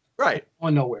over. Right.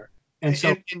 On nowhere. And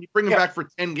you bring him back for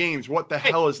 10 games. What the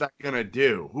hell is that going to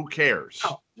do? Who cares?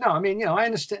 No. I mean, I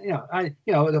understand.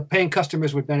 The paying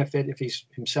customers would benefit if he's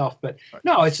himself. But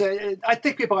no, it's I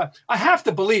think people. I have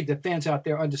to believe that fans out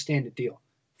there understand the deal,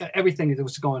 everything that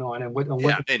was going on, and what.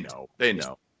 They know. They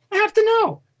know. I have to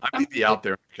know. I may be out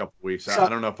there in a couple of weeks. I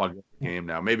don't know if I'll go to a game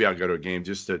now. Maybe I'll go to a game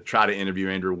just to try to interview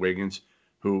Andrew Wiggins,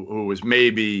 who was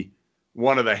maybe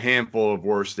one of the handful of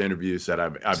worst interviews that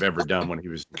I've ever done when he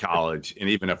was in college, and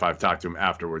even if I've talked to him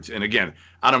afterwards. And again,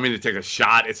 I don't mean to take a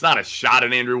shot. It's not a shot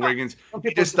at Andrew Wiggins.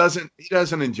 He just doesn't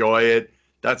enjoy it.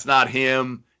 That's not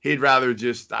him. He'd rather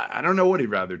just I don't know what he'd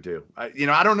rather do. I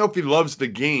don't know if he loves the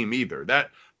game either.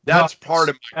 That's part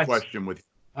of my question with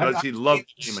him. Does he love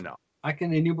the game enough? I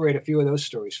can enumerate a few of those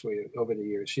stories for you over the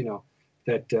years.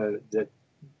 That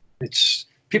it's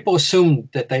people assume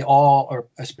that they all are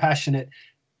as passionate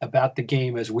about the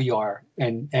game as we are,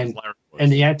 and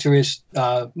the answer is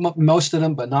most of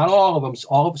them, but not all of them.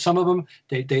 Some of them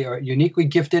they are uniquely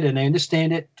gifted and they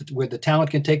understand it where the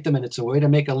talent can take them, and it's a way to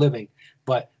make a living.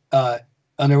 But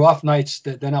on their off nights,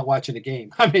 they're not watching the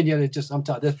game. I mean, I'm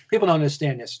telling people don't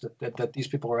understand this that these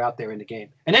people are out there in the game.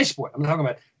 And any sport. I'm not talking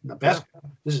about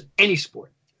basketball. This is any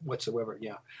sport whatsoever.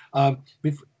 Yeah.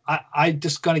 I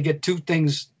just got to get two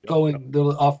things going a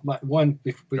little off my one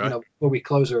before we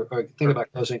close or think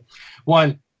about closing.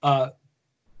 One, the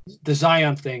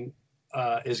Zion thing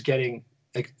is getting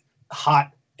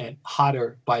hot and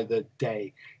hotter by the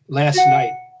day. Last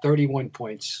night, 31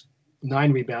 points,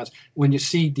 9 rebounds. When you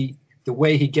see the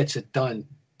way he gets it done,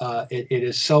 it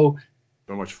is so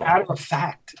much fun. Matter of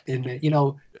fact. And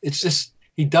it's just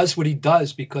he does what he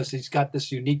does because he's got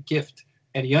this unique gift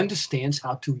and he understands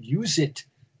how to use it.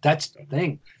 That's the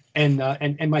thing. And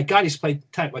my God, he's played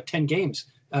 10 games.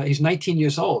 He's 19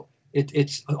 years old.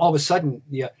 It's all of a sudden,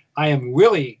 I am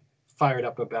really fired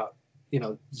up about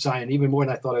Zion even more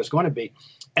than I thought I was going to be.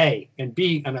 A and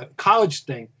B on a college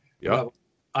thing. Yeah.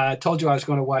 I told you I was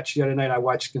going to watch the other night. I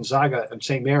watched Gonzaga and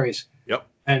St. Mary's. Yep.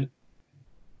 And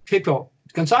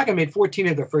Gonzaga made 14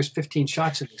 of their first 15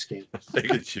 shots in this game. They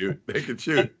could shoot.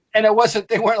 And they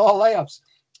weren't all layups.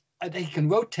 They can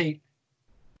rotate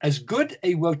as good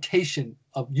a rotation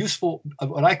of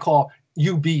what I call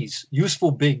UBs,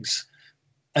 useful bigs,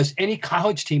 as any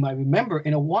college team I remember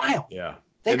in a while. Yeah.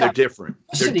 They're different.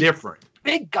 They're different.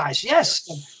 Big guys,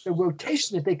 yes. The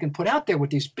rotation that they can put out there with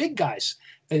these big guys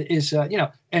is,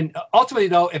 and ultimately,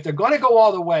 though, if they're going to go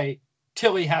all the way,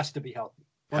 Tilly has to be healthy.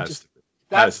 That's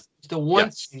the one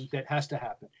thing that has to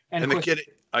happen. And the kid,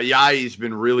 Ayayi's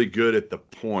been really good at the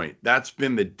point. That's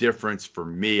been the difference for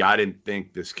me. I didn't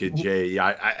think this kid, Jay,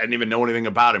 I didn't even know anything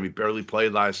about him. He barely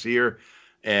played last year.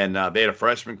 And they had a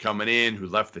freshman coming in who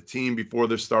left the team before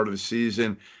the start of the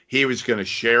season. He was going to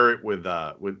share it with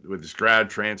his grad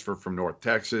transfer from North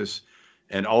Texas.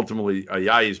 And ultimately,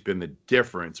 Ayayi's been the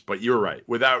difference. But you're right.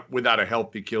 Without a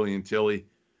healthy Killian Tilly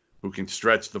who can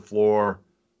stretch the floor,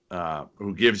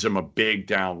 who gives him a big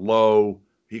down low,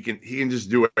 he can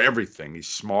just do everything. He's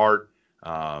smart.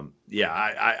 I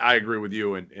agree with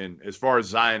you. And as far as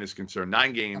Zion is concerned,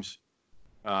 9 games,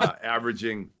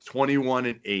 averaging 21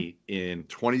 and 8 in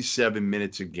 27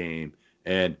 minutes a game.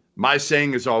 And my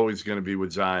saying is always going to be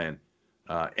with Zion.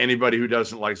 Anybody who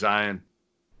doesn't like Zion,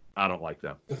 I don't like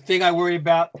them. The thing I worry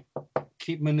about,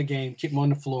 keep him in the game, keep him on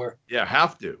the floor. Yeah,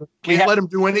 have to. Can't let him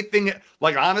do anything.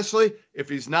 Like, honestly, if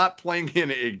he's not playing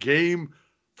in a game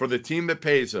for the team that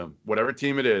pays him, whatever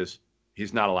team it is,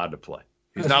 he's not allowed to play.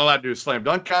 He's not allowed to do a slam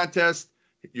dunk contest.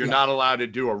 You're not allowed to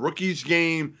do a rookies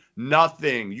game.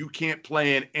 Nothing. You can't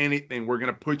play in anything. We're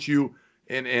going to put you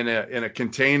in a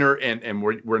container, and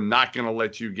we're not going to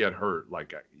let you get hurt.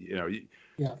 Like, you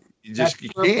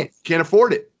can't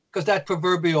afford it. Because that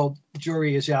proverbial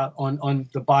jury is out on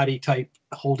the body type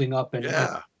holding up and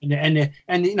the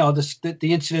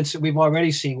incidents that we've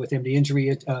already seen with him, the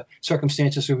injury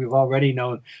circumstances that we've already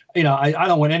known. I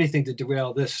don't want anything to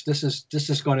derail this. This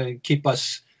is going to keep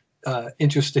us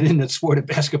interested in the sport of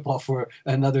basketball for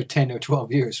another 10 or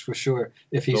 12 years for sure.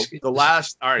 If he's all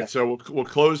right. So we'll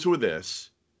close with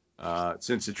this,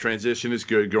 since the transition is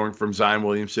good, going from Zion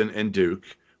Williamson and Duke,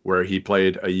 where he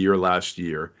played a year last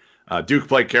year. Duke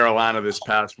played Carolina this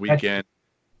past weekend.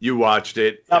 You watched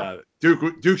it.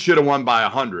 Duke should have won by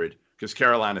 100 because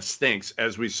Carolina stinks,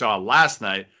 as we saw last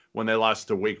night when they lost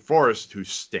to Wake Forest, who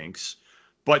stinks.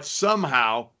 But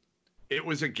somehow it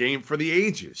was a game for the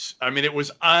ages. I mean, it was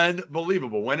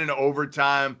unbelievable. Went into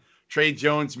overtime. Trey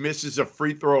Jones misses a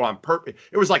free throw on purpose.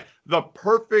 It was like the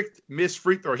perfect missed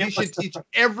free throw. He should teach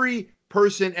every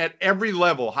person at every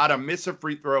level how to miss a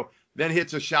free throw, then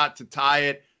hits a shot to tie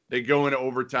it. They go into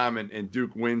overtime and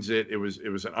Duke wins it. It was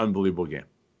an unbelievable game.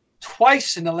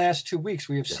 Twice in the last 2 weeks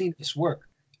we have seen this work.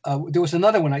 There was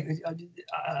another one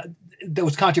that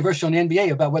was controversial in the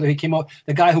NBA about whether he came out,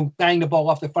 the guy who banged the ball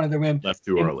off the front of the rim. Left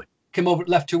too early.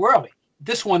 Left too early.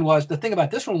 The thing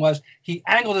about this one was he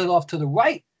angled it off to the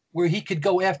right where he could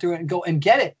go after it and go and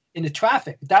get it in the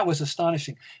traffic. That was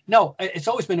astonishing. No, it's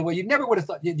always been the way. You never would have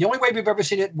thought. The only way we've ever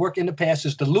seen it work in the past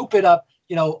is to loop it up,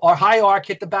 our high arc,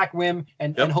 hit the back rim,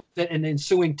 and hope that an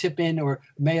ensuing tip in or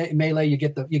melee, you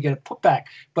get a putback.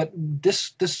 But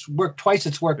this worked twice.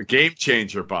 It's worked. A game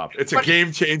changer, Bob. It's a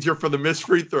game changer for the missed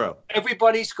free throw.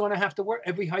 Everybody's going to have to work.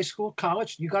 Every high school,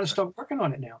 college, you got to start working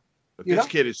on it now. But this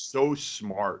kid is so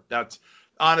smart. That's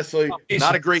honestly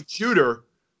not a great shooter.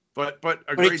 But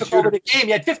a great he took shooter. Over the game.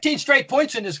 He had 15 straight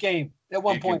points in this game at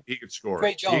one point. He could score.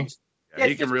 Trey Jones.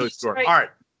 He can really score. All right.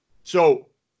 So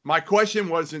my question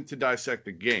wasn't to dissect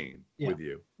the game with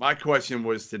you. My question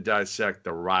was to dissect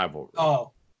the rivalry.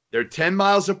 Oh. They're 10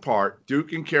 miles apart,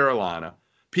 Duke and Carolina.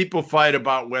 People fight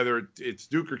about whether it's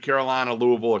Duke or Carolina,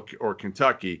 Louisville or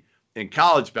Kentucky. In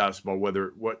college basketball,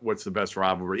 what's the best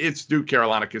rivalry? It's Duke,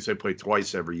 Carolina, because they play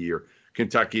twice every year.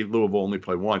 Kentucky, Louisville only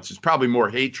play once. It's probably more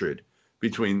hatred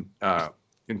between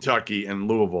Kentucky and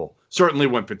Louisville. Certainly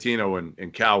when Pitino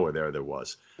and Cal were there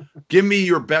was. Give me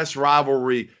your best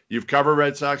rivalry. You've covered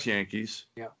Red Sox, Yankees.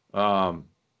 Yeah.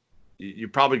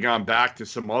 You've probably gone back to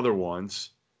some other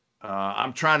ones.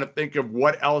 I'm trying to think of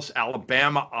what else.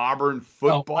 Alabama, Auburn,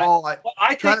 football.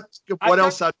 I'm trying to think of what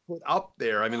else I'd put up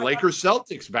there. I mean, Lakers,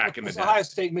 Celtics back in the day. Ohio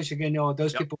State, Michigan,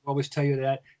 those people always tell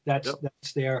you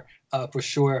that's there for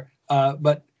sure.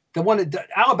 But the one that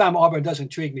Alabama Auburn does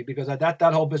intrigue me because that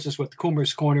whole business with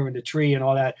Coomer's Corner and the tree and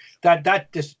all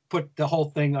that just put the whole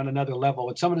thing on another level.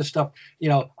 And some of the stuff,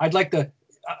 I'd like to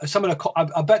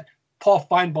I bet Paul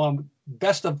Feinbaum,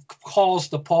 best of calls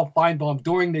to Paul Feinbaum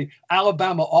during the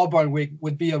Alabama Auburn week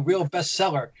would be a real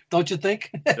bestseller, don't you think?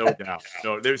 No doubt.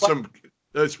 No,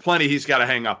 there's plenty he's got to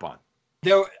hang up on.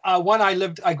 There, one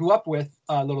I grew up with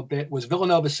a little bit was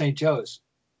Villanova St. Joe's.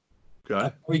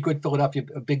 Okay. Very good Philadelphia,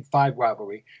 a Big Five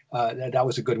rivalry. That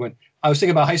was a good one. I was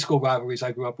thinking about high school rivalries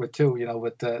I grew up with too,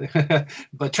 with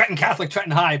but Trenton Catholic,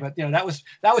 Trenton High, but that was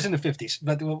in the 50s.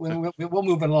 But we'll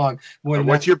move along.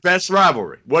 What's your best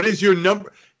rivalry? What is your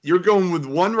number? You're going with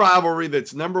one rivalry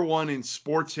that's number one in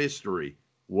sports history.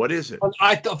 What is it?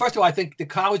 First of all, I think the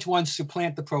college ones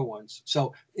supplant the pro ones.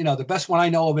 So the best one I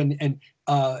know of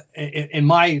in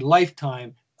my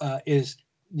lifetime is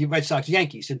the Red Sox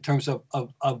Yankees in terms of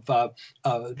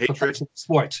professional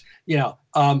sports.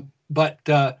 But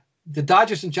the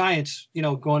Dodgers and Giants,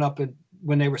 going up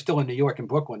when they were still in New York and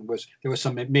Brooklyn, there were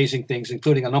some amazing things,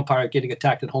 including an umpire getting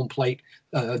attacked at home plate,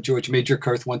 George Major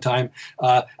Kurth one time,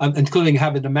 including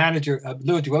having the manager,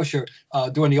 Louis DeRocher,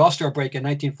 during the All-Star break in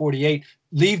 1948,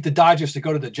 leave the Dodgers to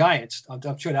go to the Giants.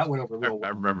 I'm sure that went over real well.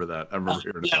 I remember that. I remember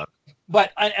hearing about it.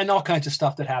 But and all kinds of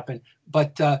stuff that happened.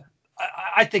 But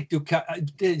I think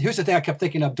here's the thing I kept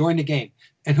thinking of during the game,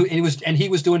 and he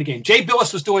was doing the game. Jay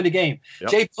Billis was doing the game. Yep.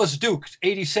 Jay Billis, Duke,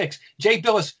 86. Jay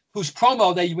Billis, whose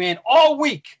promo they ran all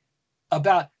week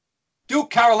about Duke,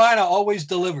 Carolina always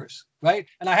delivers, right?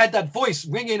 And I had that voice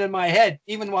ringing in my head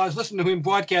even while I was listening to him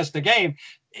broadcast the game.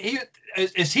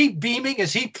 Is he beaming?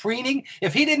 Is he preening?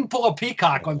 If he didn't pull a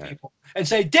peacock on people and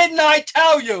say, "Didn't I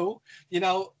tell you?"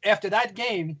 After that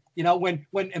game, when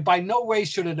by no way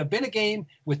should it have been a game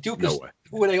with Duke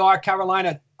who they are,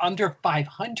 Carolina under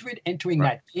 500 entering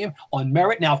that game on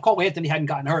merit. Now, if Cole Anthony hadn't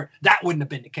gotten hurt, that wouldn't have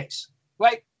been the case,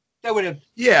 right? They would have.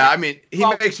 Yeah, I mean, he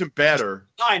makes them better.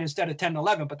 9 instead of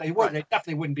 10-11, but they would. They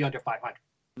definitely wouldn't be under 500.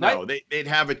 Right? No, they'd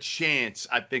have a chance,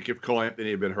 I think, if Cole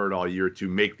Anthony had been hurt all year to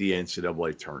make the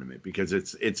NCAA tournament because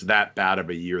it's that bad of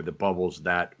a year. The bubble's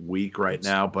that weak right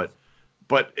now. But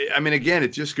I mean, again, it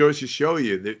just goes to show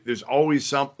you there's always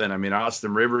something. I mean,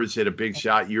 Austin Rivers hit a big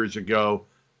shot years ago.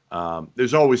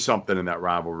 There's always something in that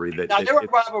rivalry. There are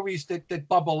rivalries that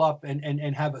bubble up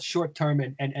and have a short term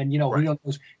and we don't know.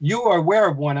 You are aware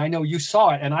of one. I know you saw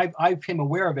it, and I became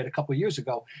aware of it a couple of years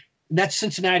ago. And that's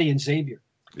Cincinnati and Xavier.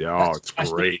 Yeah, it's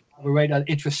great. Right,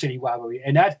 intra-city rivalry,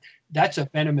 and that's a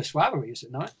venomous rivalry, is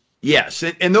it not? Yes,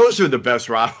 and those are the best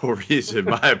rivalries in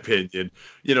my opinion.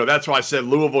 That's why I said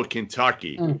Louisville,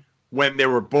 Kentucky, when they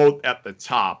were both at the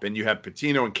top, and you have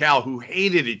Pitino and Cal who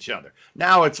hated each other.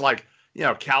 Now it's like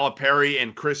Calipari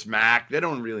and Chris Mack. They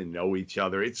don't really know each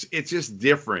other. It's just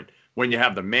different when you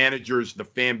have the managers, the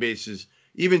fan bases,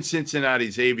 even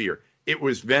Cincinnati Xavier. It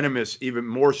was venomous, even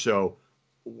more so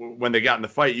when they got in the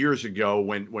fight years ago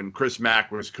when Chris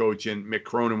Mack was coaching, Mick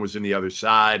Cronin was in the other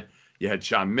side. You had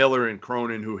Sean Miller and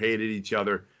Cronin who hated each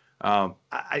other. I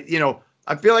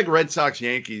feel like Red Sox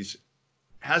Yankees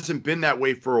hasn't been that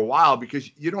way for a while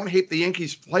because you don't hate the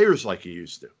Yankees players like you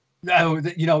used to. No,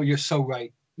 you're so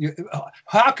right.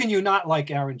 How can you not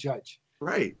like Aaron Judge?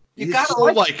 Right. He's so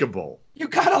likable. You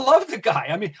gotta love the guy.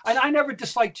 I mean, I never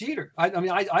disliked Jeter.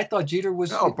 I thought Jeter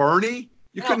was. Oh, Bernie.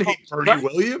 You couldn't hate Bernie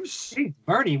Williams?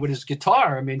 Bernie with his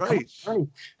guitar. I mean, right. Bernie.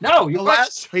 No, the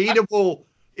last hateable,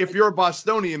 if you're a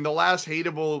Bostonian, the last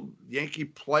hateable Yankee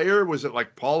player, was it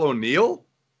like Paul O'Neill?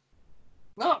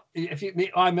 No,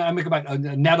 I'm thinking about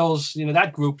Nettles,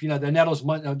 that group, the Nettles,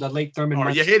 the late Thurman. Oh,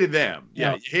 you hated them.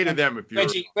 Yeah, you hated them if you're.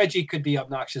 Reggie could be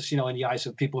obnoxious, in the eyes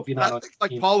of people if you're not. I think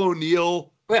like Paul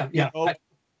O'Neill. Yeah.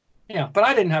 But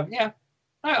I didn't have,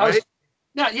 I was.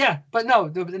 But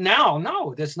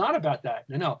no, that's not about that.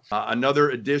 No. Another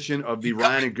edition of the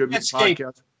Ryan and Goodman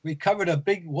podcast. We covered a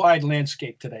big, wide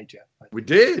landscape today, Jeff. We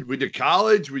did. We did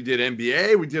college. We did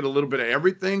NBA. We did a little bit of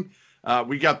everything.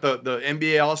 We got the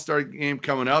NBA All-Star game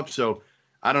coming up, so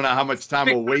I don't know how much time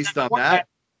we'll waste on that.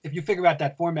 If you figure out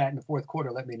that format in the fourth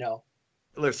quarter, let me know.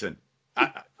 Listen,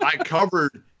 I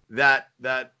covered that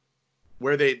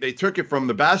where they took it from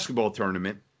the basketball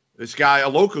tournament. This guy, a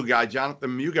local guy,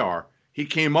 Jonathan Mugar, he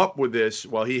came up with this.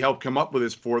 Well, he helped come up with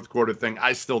this fourth quarter thing.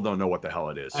 I still don't know what the hell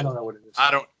it is. I don't know what it is.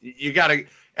 You got to,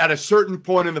 at a certain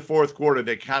point in the fourth quarter,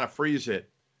 they kind of freeze it.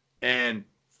 And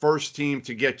first team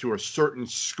to get to a certain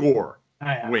score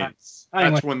wins.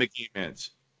 That's when the game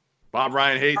ends. Bob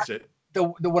Ryan hates it.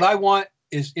 What I want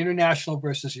is international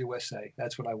versus USA.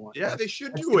 That's what I want. Yeah, they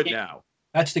should do it now.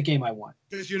 That's the game I want.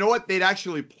 Because you know what? They'd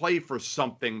actually play for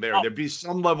something there. There'd be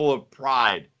some level of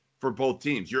pride for both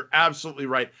teams. You're absolutely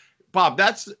right. Bob,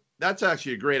 that's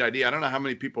actually a great idea. I don't know how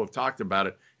many people have talked about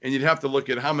it. And you'd have to look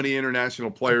at how many international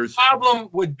players. The problem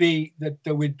would be that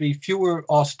there would be fewer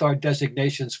all-star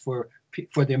designations for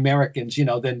for the Americans,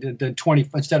 than 20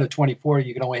 instead of 24,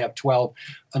 you can only have 12.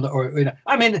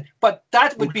 But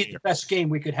that would be the best game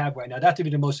we could have right now. That would be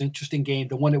the most interesting game.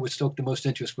 The one that would stoke the most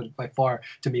interest by far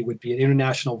to me would be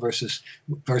international versus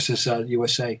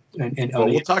USA.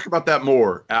 We'll talk about that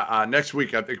more next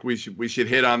week. I think we should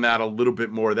hit on that a little bit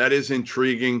more. That is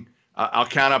intriguing. I'll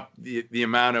count up the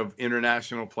amount of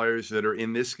international players that are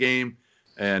in this game,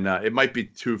 and it might be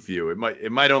too few.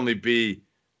 It might only be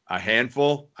a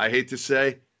handful, I hate to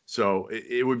say. So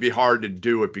it would be hard to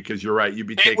do it because you're right. You'd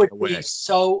be taken away. It would be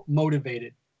so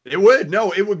motivated. It would.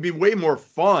 No, it would be way more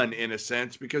fun in a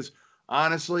sense because,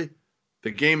 honestly,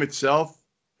 the game itself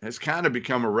has kind of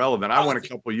become irrelevant. I went a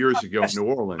couple years ago in New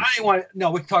Orleans. We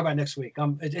can talk about it next week.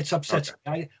 It upsets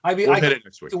me. We'll hit it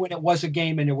next week. When it was a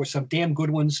game and there were some damn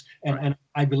good ones, and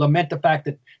I lament the fact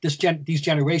that these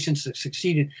generations that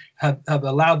succeeded have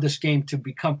allowed this game to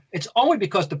become. It's only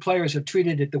because the players have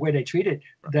treated it the way they treat it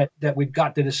that we've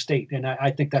got to this state, and I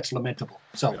think that's lamentable.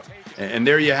 So, and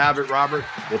there you have it, Robert.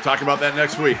 We'll talk about that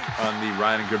next week on the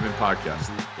Ryan and Goodman podcast.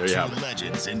 There you have it.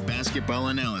 Legends in basketball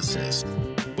analysis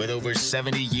with over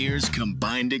 70 years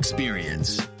combined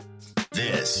experience.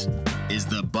 This is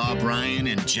the Bob Ryan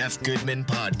and Jeff Goodman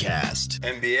podcast.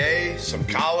 NBA, some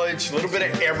college, a little bit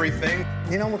of everything.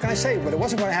 What can I say? But it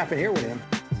wasn't going to happen here with him.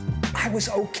 I was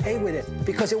okay with it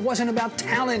because it wasn't about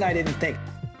talent, I didn't think.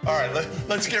 All right,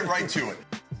 let's get right to it.